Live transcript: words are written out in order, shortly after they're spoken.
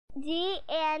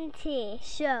GNT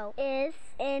show is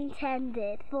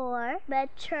intended for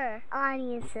mature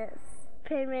audiences.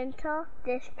 Parental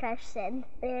discussion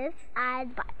is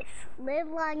advice. Live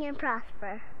long and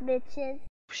prosper, bitches.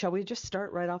 Shall we just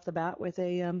start right off the bat with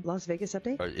a Las Vegas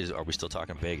update? Are we still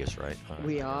talking Vegas, right?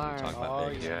 We are. We're talking about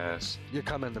Vegas. Yes. You're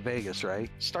coming to Vegas, right?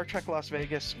 Star Trek Las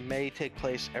Vegas may take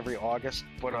place every August,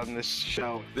 but on this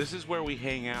show... This is where we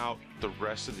hang out the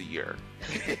rest of the year.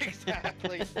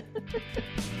 Exactly.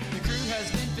 The crew has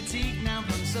been fatigued now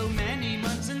from so many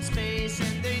months in space,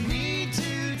 and they need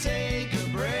to take a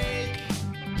break.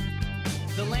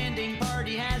 The landing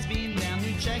party has been down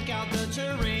to check out the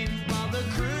terrain while the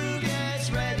crew gets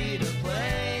ready to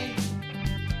play.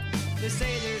 They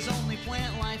say there's only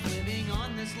plant life living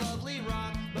on this lovely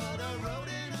rock, but a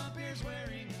rodent appears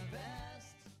wearing a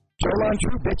vest. Jarrah,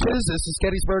 true bitches. This is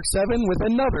Gettysburg 7 with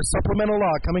another supplemental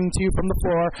log coming to you from the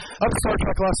floor of Star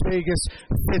Trek Las Vegas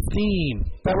 15.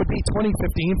 That would be 2015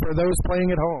 for those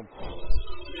playing at home.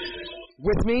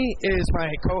 With me is my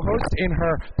co-host in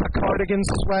her cardigan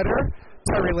sweater,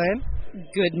 Terry Lynn.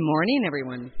 Good morning,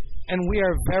 everyone. And we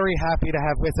are very happy to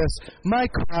have with us my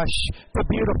crush, the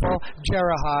beautiful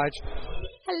Jarrah Hodge.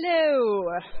 Hello.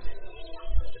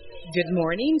 Good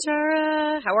morning,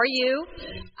 Jarrah. How are you?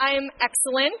 I'm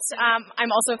excellent.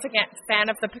 I'm also a fan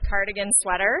of the cardigan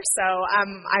sweater, so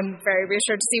I'm very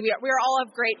reassured to see we are all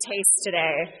of great taste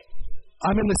today.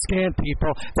 I'm in the scan,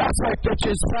 people. That's right,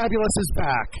 bitches. Fabulous is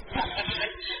back.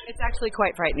 It's actually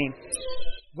quite frightening.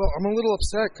 Well, I'm a little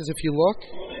upset because if you look,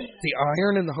 the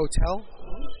iron in the hotel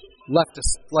left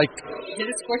us like... Did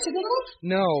it scorch a little?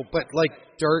 No, but like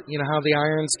dirt, you know how the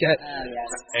irons get?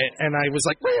 Yes. And I was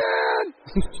like, man!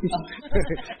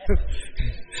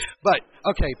 But,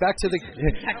 okay, back to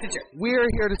we're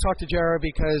here to talk to Jarrah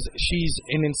because she's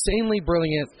an insanely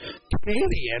brilliant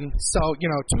Canadian, so, you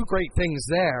know, two great things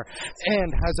there,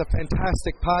 and has a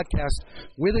fantastic podcast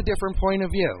with a different point of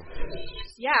view.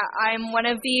 Yeah, I'm one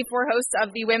of the 4 hosts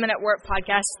of the Women at Work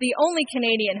podcast, the only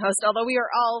Canadian host, although we are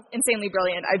all insanely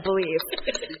brilliant, I believe.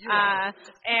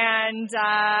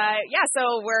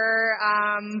 So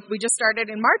we just started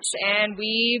in March, and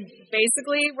we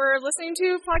basically were listening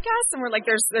to podcasts, and we're like,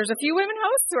 there's a few women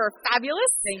hosts who are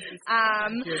fabulous. Thank you.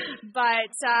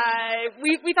 But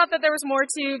we thought that there was more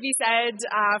to be said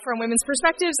from women's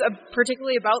perspectives,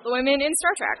 particularly about the women in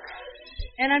Star Trek.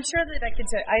 And I'm sure that I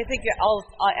think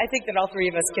that all three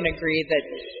of us can agree that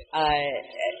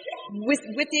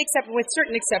with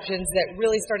certain exceptions that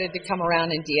really started to come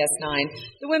around in DS9,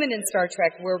 the women in Star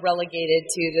Trek were relegated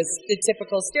to the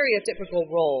typical stereotypical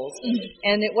roles. Mm-hmm.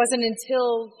 And it wasn't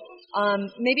until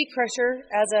maybe Crusher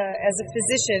as a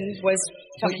physician was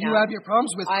coming out. But you have your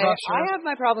problems with Crusher. I have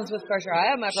my problems with Crusher. I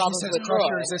have my problems with Crusher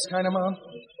Troy. Is this kind of mom?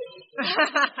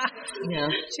 Yeah,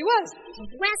 she was.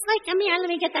 Wesley, come here. Let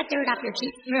me get that dirt off your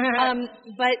cheek.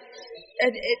 But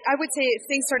I would say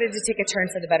things started to take a turn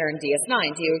for the better in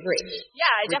DS9. Do you agree?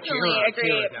 Yeah, I definitely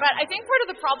agree. But I think part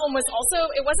of the problem was also,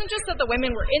 it wasn't just that the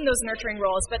women were in those nurturing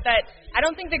roles, but that I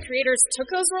don't think the creators took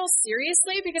those roles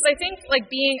seriously, because I think like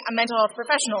being a mental health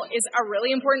professional is a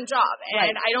really important job.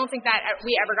 And I don't think that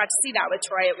we ever got to see that with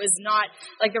Troy. It was not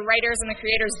like the writers and the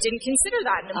creators didn't consider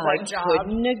that an important job. I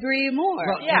couldn't agree more.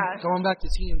 Well, yeah. Going back to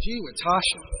TNG with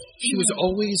Tasha, she was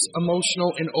always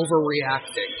emotional and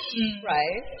overreacting.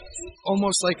 Right.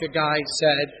 Almost like a guy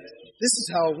said, this is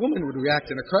how a woman would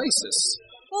react in a crisis.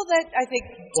 Well,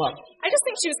 I just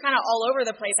think she was kind of all over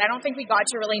the place. I don't think we got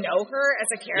to really know her as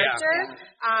a character,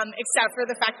 except for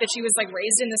the fact that she was like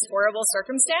raised in this horrible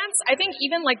circumstance. I think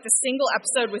even like the single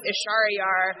episode with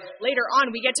Ishara later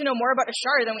on, we get to know more about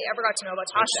Ishara than we ever got to know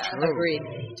about Tasha. Agreed.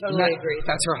 Totally agreed.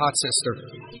 That's her hot sister.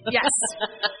 Yes.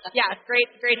 Yeah,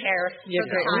 great hair. Yeah,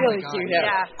 really cute hair.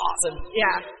 Yeah. Awesome.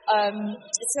 Yeah.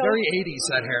 Very 80s,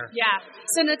 that hair. Yeah.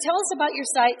 So now tell us about your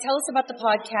site. Tell us about the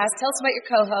podcast. Tell us about your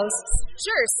co-hosts.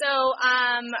 Sure. So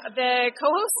the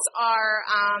co-hosts are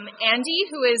Andy,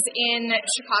 who is in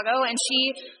Chicago, and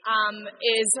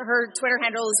her Twitter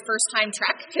handle is First Time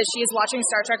Trek, because she is watching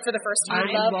Star Trek for the first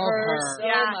time. I love her so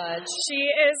much. She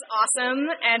is awesome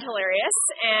and hilarious,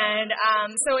 and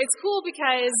so it's cool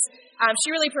because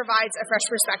she really provides a fresh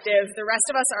perspective. The rest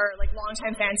of us are like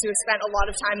longtime fans who have spent a lot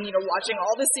of time, watching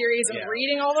all the series and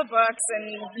reading all the books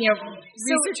and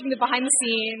researching the behind the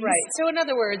scenes. Right. So in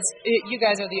other words, you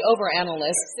guys are the over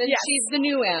analysts, and she's the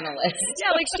new analyst.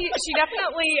 Yeah, like she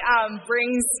definitely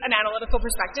brings an analytical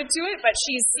perspective to it, but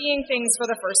she's seeing things for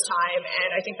the first time,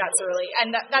 and I think that's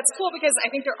that's cool because I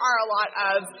think there are a lot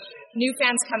of new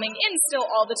fans coming in still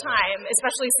all the time,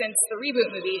 especially since the reboot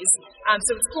movies.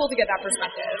 So it's cool to get that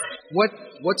perspective.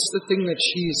 What's the thing that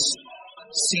she's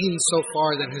seen so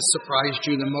far that has surprised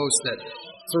you the most that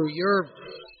through your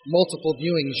multiple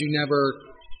viewings, you never,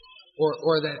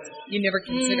 or that you never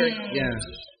considered. Yeah.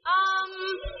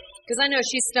 Because I know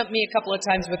she stumped me a couple of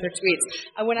times with her tweets.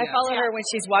 When I follow her when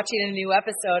she's watching a new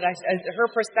episode, her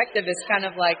perspective is kind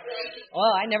of like,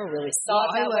 well, I never really saw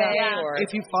it that way. Or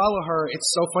if you follow her,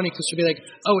 it's so funny because she'll be like,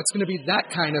 oh, it's going to be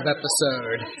that kind of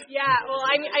episode. Yeah, well,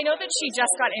 I know that she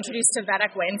just got introduced to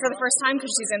Vedic Wynn for the first time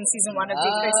because she's in season 1 of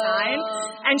Deep Space Nine.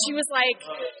 And she was like,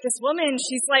 this woman,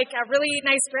 she's like a really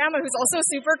nice grandma who's also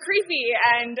super creepy.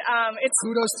 And it's...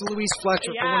 Kudos to Louise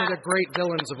Fletcher for one of the great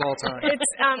villains of all time.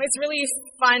 It's really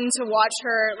fun to watch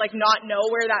her like not know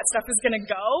where that stuff is going to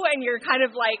go, and you're kind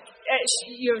of like,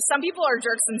 some people are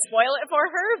jerks and spoil it for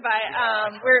her, but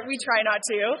we try not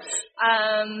to.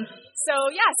 So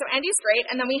Andy's great,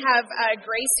 and then we have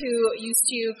Grace, who used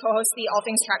to co-host the All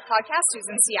Things Trek podcast, who's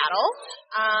in Seattle.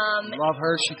 Love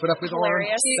her. She put up with Oren.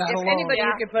 If anybody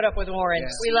you could put up with Oren,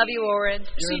 we love you, Oren.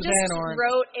 She just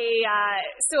wrote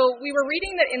so we were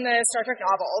reading that in the Star Trek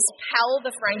novels, Pal,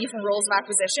 the Ferengi from Rules of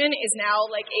Acquisition, is now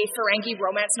like a Ferengi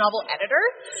romance novel editor.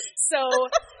 So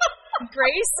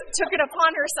Grace took it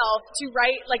upon herself to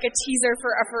write like a teaser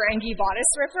for a Ferengi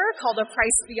bodice ripper called A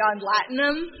Price Beyond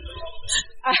Latinum.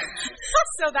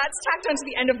 So that's tacked onto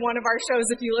the end of one of our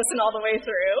shows if you listen all the way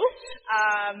through.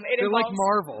 They're like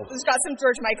Marvel. It's got some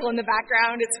George Michael in the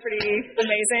background. It's pretty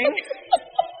amazing.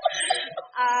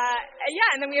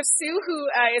 And then we have Sue, who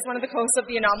is one of the co-hosts of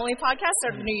the Anomaly podcast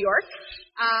out of New York.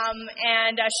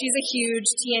 And she's a huge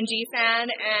TNG fan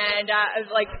and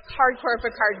like hardcore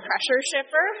Picard Crusher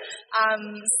shipper.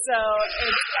 So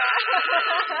it's...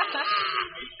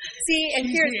 See, and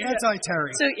here's the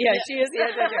anti-Terry. So she is the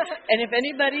anti-Terry. And if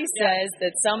anybody says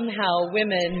that somehow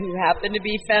women who happen to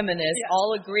be feminists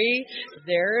all agree,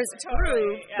 there's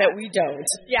proof that we don't.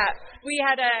 Yeah, we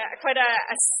had quite a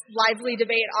lively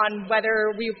debate on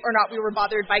whether we were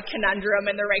bothered by Conundrum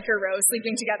and the Riker Rose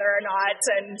sleeping together or not,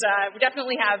 and we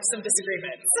definitely have some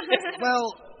disagreements. Well,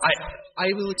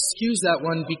 I will excuse that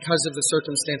one because of the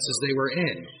circumstances they were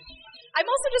in. I'm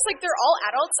also just like, they're all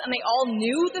adults and they all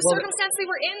knew the circumstance they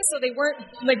were in, so they weren't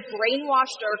like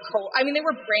brainwashed or they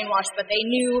were brainwashed, but they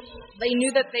knew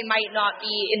that they might not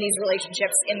be in these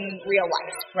relationships in real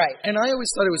life. Right. And I always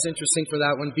thought it was interesting for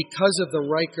that one because of the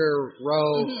Riker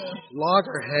Rowe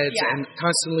loggerheads and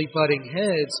constantly butting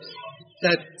heads,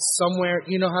 that somewhere,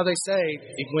 you know how they say,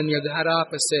 when you're that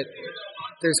opposite,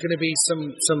 there's going to be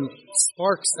some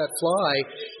sparks that fly.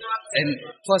 And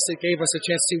plus, it gave us a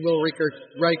chance to see Will Riker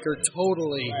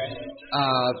totally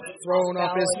thrown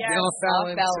off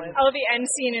balance. Oh, the end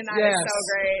scene in that is so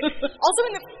great. Also,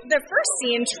 in the first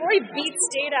scene, Troy beats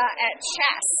Data at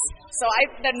chess. So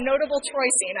the notable Troy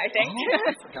scene, I think. Oh,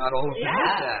 I forgot all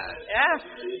about that. Yeah.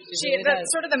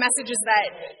 Sort of the message is that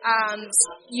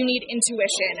you need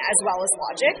intuition as well as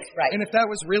logic. Right. And if that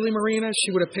was really Marina,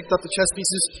 she would have picked up the chess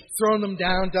pieces, thrown them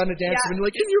down, done a dance, and been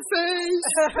like, in your face!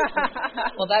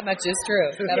 Well, that much is true.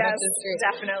 That much is true.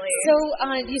 Definitely. So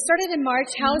you started in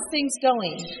March. How's things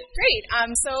going? Great.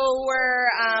 So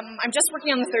I'm just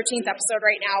working on the 13th episode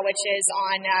right now, which is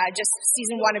on just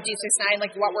season 1 of Deep Space Nine,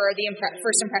 like what were the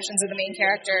first impressions of the main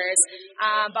characters.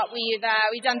 But we've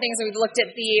done things. We've looked at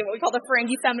what we call the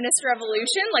Ferengi feminist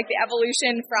revolution, like the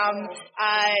evolution from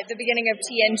the beginning of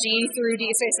TNG through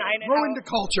Deep Space Nine. Ruined the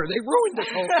culture. They ruined the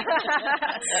culture.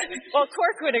 Well,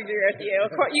 Quark would agree with you.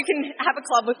 You can have a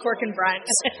club with Quark and Brunch.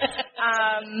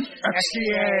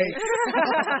 STA.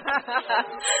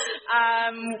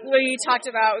 We talked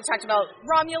about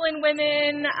Romulan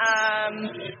women and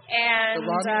the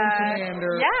Romulan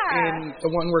commander and the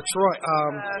one where Troy.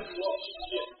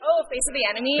 Face of the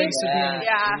Enemy. Face of the Enemy.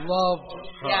 Yeah. Loved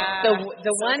her. Yeah.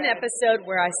 The one episode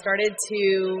where I started to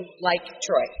like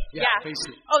Troy. Yeah.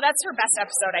 Oh, that's her best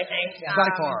episode, I think. By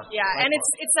far. Yeah, and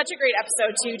it's such a great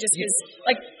episode too, just because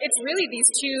it's really these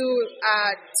two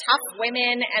tough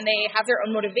women, and they have their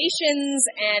own motivations.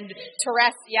 And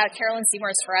Toreth, Carolyn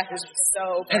Seymour's Toreth is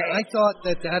so great. And I thought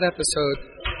that episode,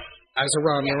 as a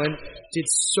Romulan, did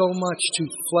so much to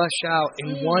flesh out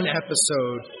in one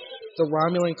episode the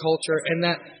Romulan culture, and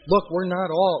that, look, we're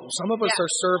not all. Some of us are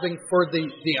serving for the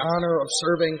honor of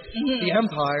serving the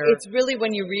Empire. It's really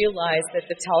when you realize that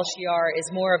the Tal Shiar is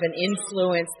more of an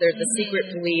influence. They're the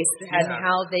secret police and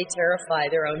how they terrify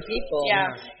their own people.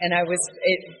 Yeah. And I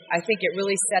think it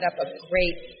really set up a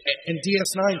great... And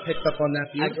DS9 picked up on that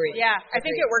beautifully. Agree. Yeah, I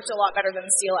think it worked a lot better than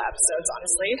the Steele episodes,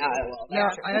 honestly. Now,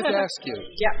 I have to ask you.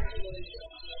 Yeah.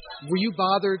 Were you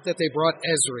bothered that they brought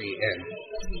Ezri in?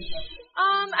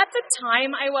 At the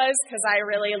time I was, because I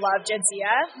really loved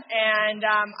Jadzia, and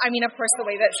I mean, of course, the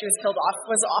way that she was killed off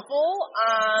was awful.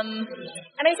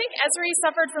 And I think Ezri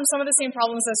suffered from some of the same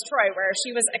problems as Troy, where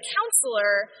she was a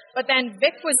counselor, but then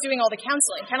Vic was doing all the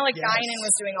counseling, kind of like Guinan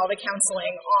was doing all the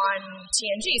counseling on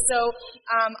TNG. So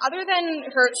other than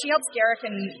her, she helps Garrick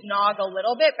and Nog a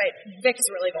little bit, but Vic is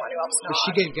really the one who helps Nog.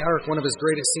 She gave Garrick one of his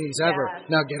greatest scenes ever.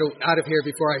 Now get out of here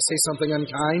before I say something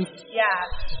unkind. Yeah.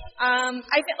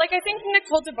 I think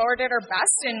Nicole DeBoer did her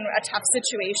best in a tough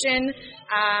situation.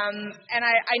 And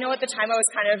I know at the time I was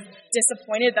kind of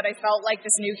disappointed that I felt like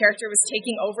this new character was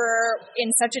taking over in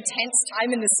such a tense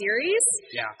time in the series.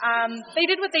 Yeah. They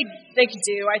did what they could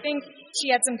do. I think she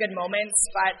had some good moments,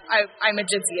 but I'm a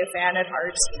Jadzia fan at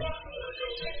heart.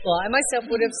 Well, I myself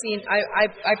would have seen.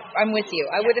 I'm with you.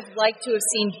 I would have liked to have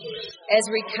seen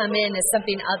Ezri come in as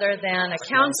something other than a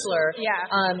counselor.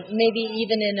 Yeah. Maybe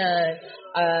even in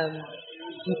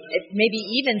maybe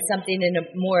even something in a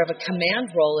more of a command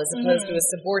role as opposed to a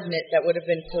subordinate. That would have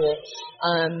been cool.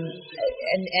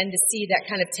 And to see that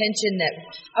kind of tension that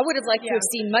I would have liked to have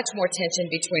seen much more tension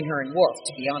between her and Worf,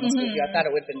 to be honest with you. I thought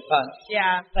it would have been fun.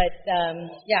 Yeah. But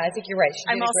I think you're right.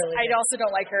 I also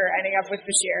don't like her ending up with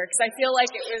Bashir, because I feel like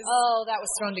it was... Oh, that was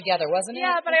thrown together, wasn't it?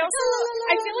 Yeah, but I feel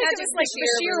like it was like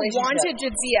Bashir wanted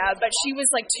Jadzia, but she was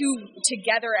like too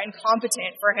together and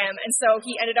competent for him, and so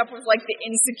he ended up with like the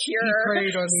insecure... He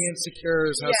preyed on the insecure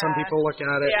is how some people look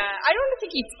at it. Yeah, I don't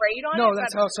think he preyed on it. No,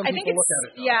 that's how some people look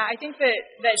at it. Yeah, I think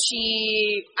that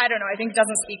she, I don't know, I think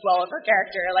doesn't speak well of her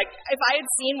character. Like, if I had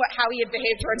seen how he had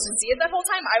behaved towards Jadzia that whole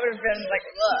time, I would have been like,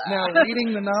 ugh. Now,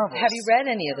 reading the novels. Have you read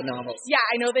any of the novels? Yeah,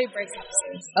 I know they break up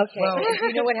soon. Okay. Well,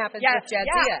 you know what happens with Jadzia?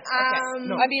 Yeah. Okay.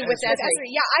 No, I mean, with Ezri.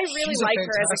 Yeah, I really like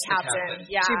her as a captain.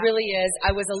 Yeah. She really is.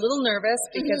 I was a little nervous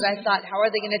because I thought, how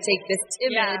are they going to take this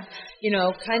timid,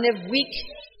 kind of weak...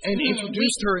 And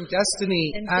introduced her in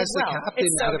Destiny as the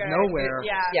captain out of nowhere.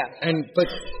 Yeah. And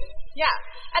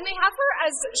they have her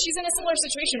as, she's in a similar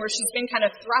situation where she's been kind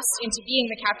of thrust into being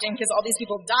the captain because all these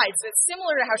people died. So it's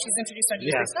similar to how she's introduced on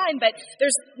Deep Space Nine, but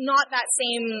there's not that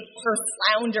same her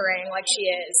floundering like she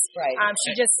is. Right.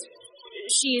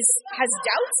 She has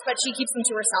doubts, but she keeps them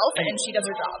to herself and she does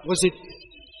her job. Was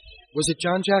it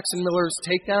John Jackson Miller's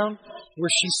takedown where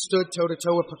she stood toe to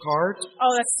toe with Picard?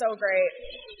 Oh, that's so great.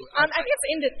 I think it's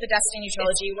in the Destiny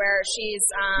trilogy where she's...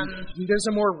 There's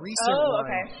a more recent one.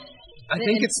 Okay. I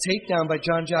think it's Takedown by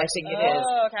John Jackson. I think it is.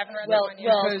 Oh, okay. I haven't read that one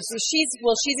yet. Because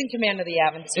she's in command of the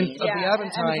Aventine. The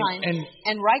Aventine.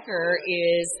 And Riker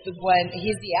is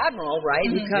he's the admiral, right?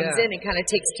 Who comes in and kind of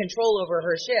takes control over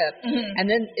her ship. And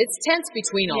then it's tense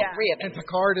between all three of them. And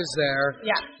Picard is there.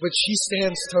 Yeah. But she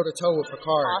stands toe to toe with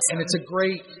Picard. Awesome. And it's a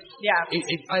great... Yeah.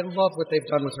 I love what they've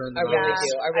done with her in the really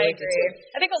do. I really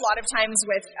agree. I think a lot of times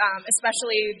with,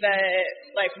 especially the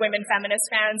women feminist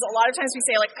fans, a lot of times we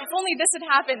say if only this had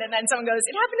happened, and then someone goes,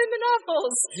 it happened in the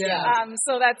novels. Yeah.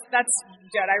 So that's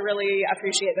good. I really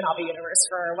appreciate the novel universe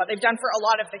for what they've done for a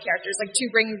lot of the characters. To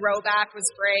bring Ro back was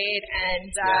great,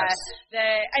 and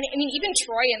even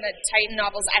Troy in the Titan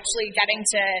novels actually getting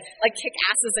to kick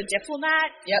ass as a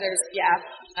diplomat.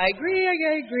 I agree.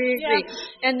 Yeah.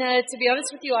 And to be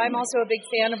honest with you, I'm also a big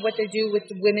fan of what they do with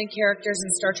the women characters in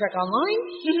Star Trek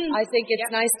Online. I think it's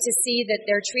nice to see that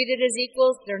they're treated as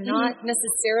equals. They're not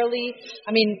necessarily,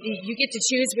 you get to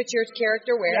choose which your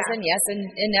character wears, and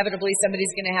inevitably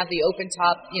somebody's going to have the open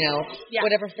top,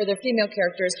 whatever for their female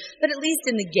characters. But at least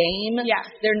in the game,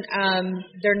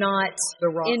 they're not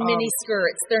in mini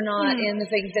skirts. They're not in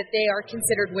the things that they are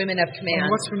considered women of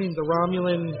command. What's her name? The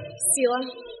Romulan?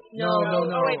 Sela? No. Oh,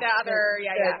 wait, the other,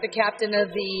 the captain of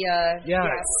the...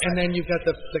 and then you've got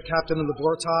the captain of the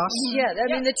Bortos. Yeah,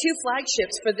 the two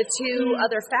flagships for the two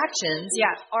other factions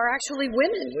are actually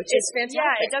women, which is fantastic.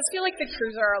 Yeah, it does feel like the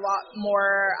crews are a lot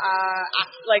more,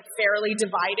 fairly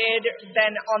divided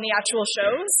than on the actual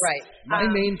shows. Right. My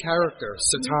main character,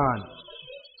 Satan.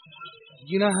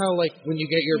 You know how, when you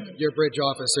get your bridge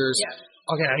officers,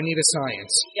 okay, I need a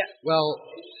science. Yeah. Well...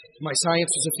 My science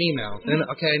was a female. Then,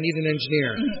 okay, I need an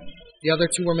engineer. The other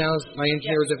two were males. My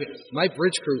engineer was my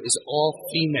bridge crew is all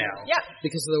female. Yeah.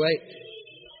 Because of the way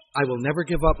I will never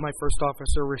give up my first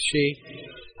officer, Rishi.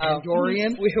 And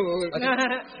Dorian. We're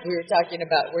talking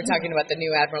about the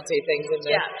new Admiralty things.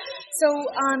 So,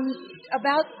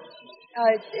 about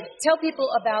tell people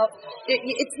about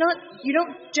it's not, you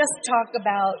don't just talk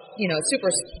about,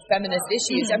 super feminist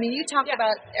issues. I mean, you talk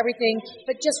about everything,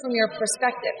 but just from your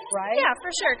perspective, right? Yeah,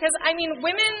 for sure. Because,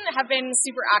 women have been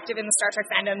super active in the Star Trek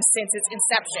fandom since its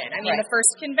inception. The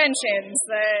first conventions,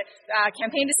 the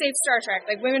campaign to save Star Trek,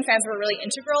 women fans were really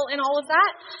integral in all of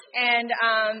that. And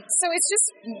so it's just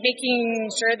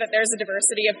making sure that there's a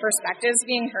diversity of perspectives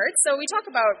being heard. So we talk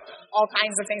about all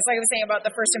kinds of things. Like I was saying about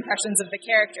the first impressions of the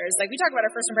characters. We talk about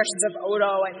our first impressions of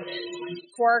Odo and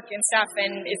Quark and stuff,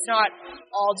 and it's not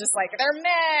all just they're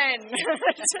men.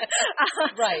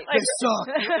 Right. They suck.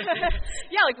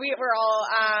 Yeah, we're all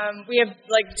we have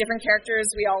different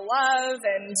characters we all love,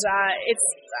 and it's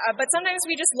but sometimes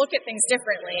we just look at things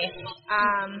differently.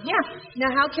 Yeah.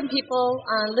 Now, how can people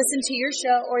listen to your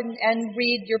show and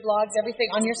read your blogs,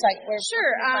 everything on your site?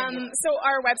 Sure. So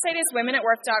our website is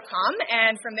womenatwork.com,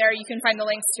 and from there you can find the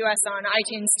links to us on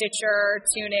iTunes, Stitcher,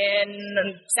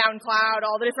 TuneIn, SoundCloud,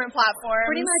 all the different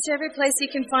platforms. Pretty much every place you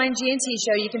can find G&T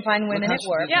show, you can find Women at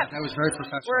Warp. Yeah, that was very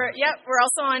professional. We're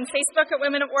also on Facebook at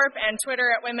Women at Warp and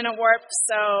Twitter at Women at Warp,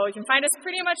 so you can find us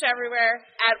pretty much everywhere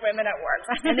at Women at Warp.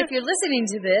 And if you're listening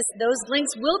to this, those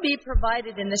links will be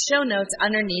provided in the show notes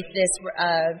underneath this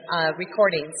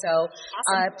recording. So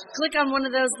click on one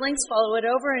of those links, follow it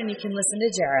over, and you can listen to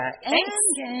Jarrah. Thanks.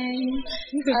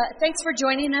 Thanks for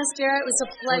joining us, Jarrah. It was a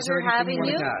pleasure having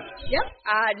you. Yep.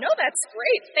 No, that's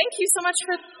great. Thank you so much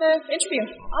for the interview.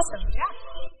 Awesome. Yeah.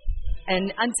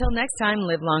 And until next time,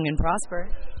 live long and prosper.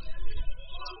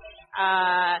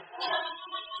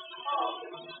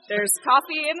 There's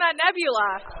coffee in that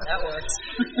nebula. That works.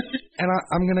 And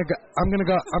I'm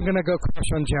gonna go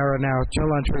crush on Jarrah now.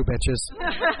 Chill on true, bitches.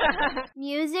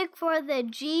 Music for the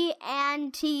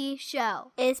G&T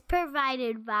show is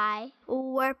provided by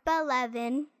Warp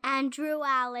 11, Andrew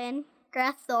Allen,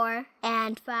 Grethor,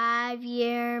 and 5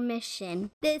 Year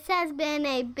Mission. This has been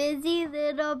a Busy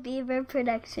Little Beaver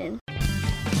production.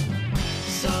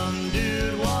 Some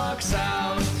dude walks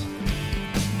out,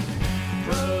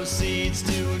 proceeds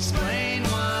to explain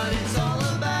what it's all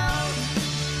about.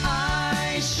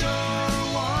 I sure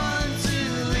want to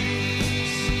leave.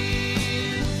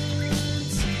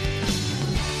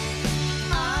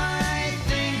 I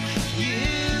think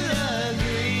you'd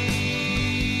agree,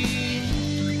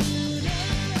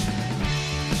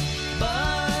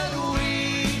 but we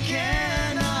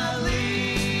cannot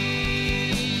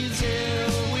leave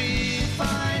till we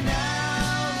find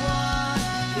out what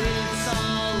it's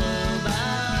all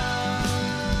about.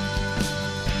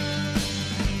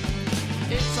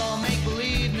 It's all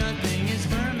make-believe, nothing is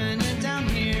permanent down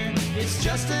here. It's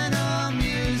just an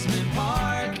amusement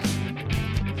park.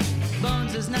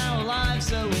 Bones is now alive,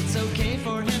 so it's okay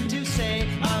for him to say,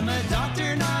 I'm a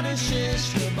doctor, not a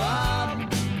shish kebab.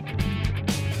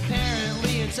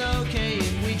 Apparently it's okay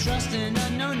if we trust an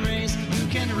unknown race who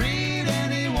can read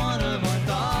any one of our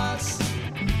thoughts.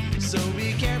 So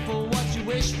be careful what you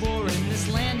wish for in this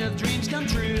land of dreams come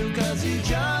true, 'cause